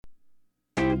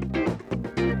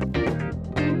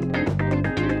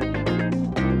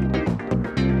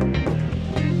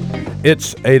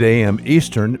It's 8 a.m.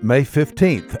 Eastern, May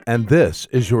 15th, and this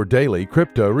is your daily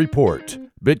crypto report.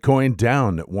 Bitcoin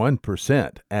down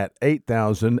 1% at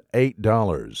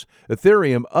 $8,008.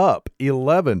 Ethereum up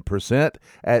 11%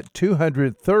 at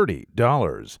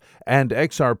 $230. And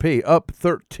XRP up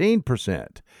 13%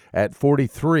 at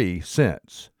 43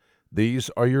 cents.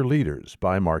 These are your leaders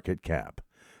by market cap.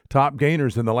 Top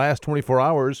gainers in the last 24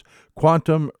 hours,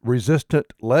 Quantum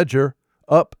Resistant Ledger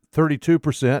up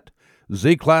 32%.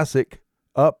 Z Classic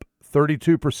up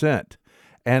 32%,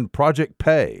 and Project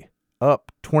Pay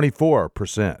up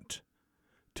 24%.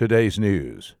 Today's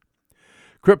news.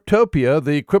 Cryptopia,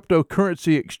 the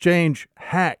cryptocurrency exchange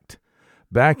hacked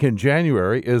back in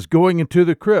January, is going into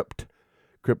the crypt.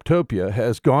 Cryptopia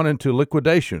has gone into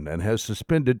liquidation and has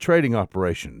suspended trading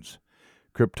operations.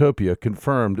 Cryptopia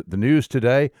confirmed the news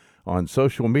today on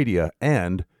social media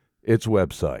and its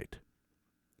website.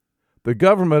 The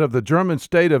government of the German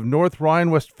state of North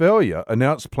Rhine-Westphalia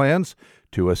announced plans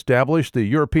to establish the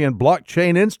European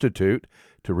Blockchain Institute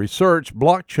to research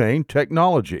blockchain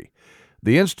technology.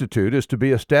 The institute is to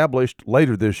be established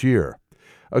later this year.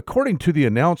 According to the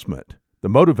announcement, the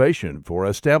motivation for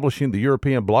establishing the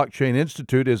European Blockchain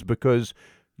Institute is because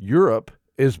Europe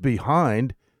is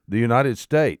behind the United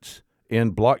States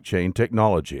in blockchain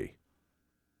technology.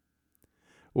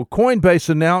 Well, Coinbase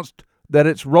announced that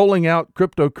it's rolling out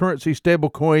cryptocurrency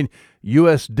stablecoin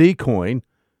USD Coin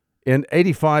in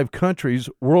 85 countries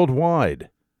worldwide.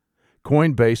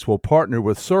 Coinbase will partner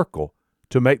with Circle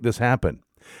to make this happen.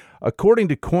 According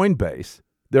to Coinbase,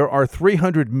 there are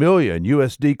 300 million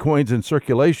USD coins in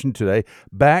circulation today,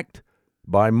 backed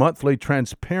by monthly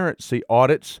transparency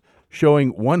audits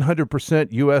showing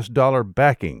 100% US dollar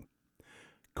backing.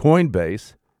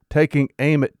 Coinbase taking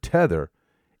aim at Tether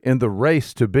in the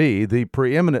race to be the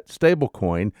preeminent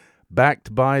stablecoin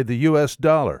backed by the U.S.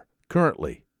 dollar,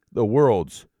 currently the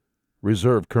world's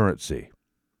reserve currency.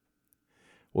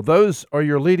 Well, those are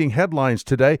your leading headlines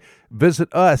today.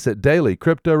 Visit us at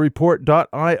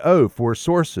dailycryptoreport.io for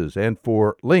sources and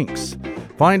for links.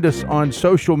 Find us on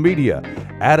social media,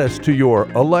 add us to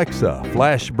your Alexa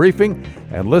flash briefing,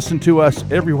 and listen to us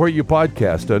everywhere you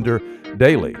podcast under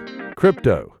Daily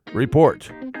Crypto Report.